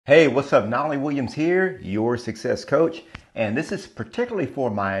Hey, what's up? Knolly Williams here, your success coach. And this is particularly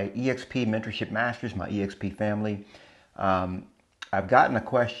for my eXp Mentorship Masters, my eXp family. I've gotten a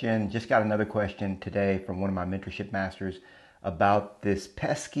question, just got another question today from one of my Mentorship Masters about this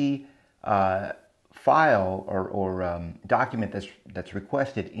pesky file or document that's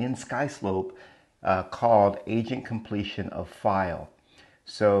requested in SkySlope called Agent Completion of File.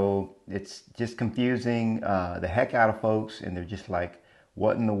 So it's just confusing the heck out of folks, and they're just like,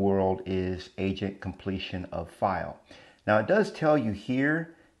 what in the world is agent completion of file? Now it does tell you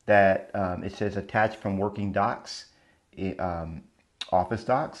here that it says attached from working docs, office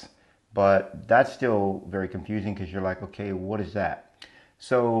docs, but that's still very confusing because you're like, okay, what is that?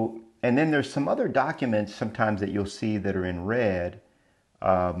 So, and then there's some other documents sometimes that you'll see that are in red,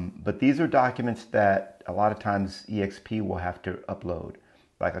 but these are documents that a lot of times eXp will have to upload,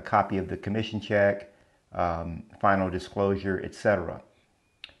 like a copy of the commission check, final disclosure, etc.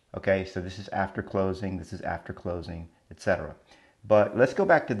 Okay, so this is after closing, etc. But let's go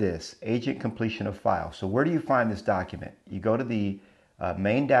back to this, agent completion of file. So where do you find this document? You go to the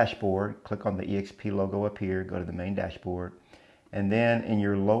main dashboard, click on the eXp logo up here, go to the main dashboard, and then in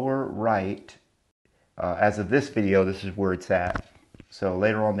your lower right, as of this video, this is where it's at. So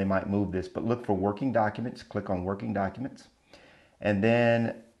later on they might move this, but look for working documents, click on working documents, and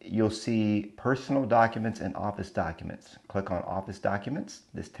then you'll see personal documents and office documents. Click on office documents,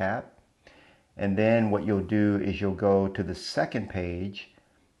 this tab. And then what you'll do is you'll go to the second page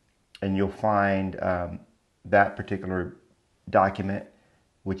and you'll find that particular document,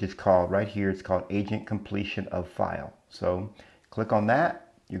 which is called right here, it's called Agent Completion of File. So click on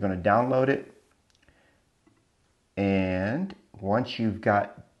that, you're going to download it. And once you're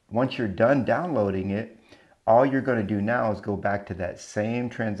done downloading it, all you're going to do now is go back to that same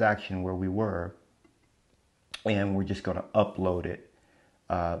transaction where we were, and we're just going to upload it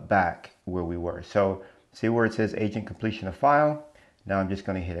back where we were. So see where it says agent completion of file? Now I'm just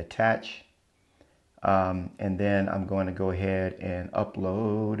going to hit attach, and then I'm going to go ahead and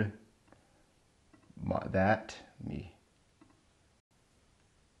upload that.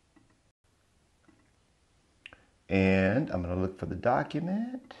 And I'm going to look for the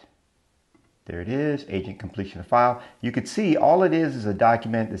document. There it is, agent completion of file. You can see all it is a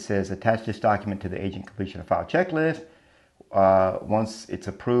document that says attach this document to the agent completion of file checklist. Once it's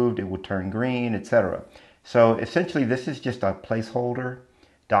approved, it will turn green, etc. So essentially this is just a placeholder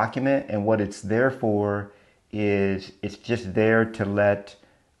document, and what it's there for is it's just there to let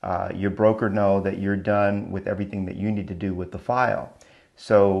your broker know that you're done with everything that you need to do with the file.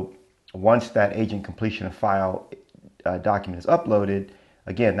 So once that agent completion of file document is uploaded,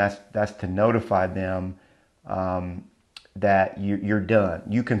 again, that's to notify them that you're done.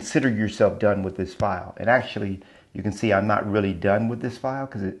 You consider yourself done with this file. And actually, you can see I'm not really done with this file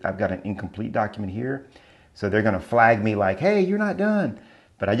because I've got an incomplete document here. So they're going to flag me like, hey, you're not done.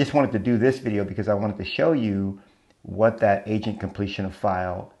 But I just wanted to do this video because I wanted to show you what that agent completion of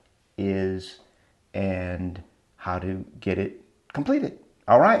file is and how to get it completed.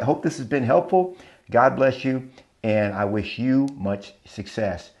 All right, hope this has been helpful. God bless you. And I wish you much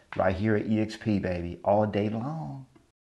success right here at eXp, baby, all day long.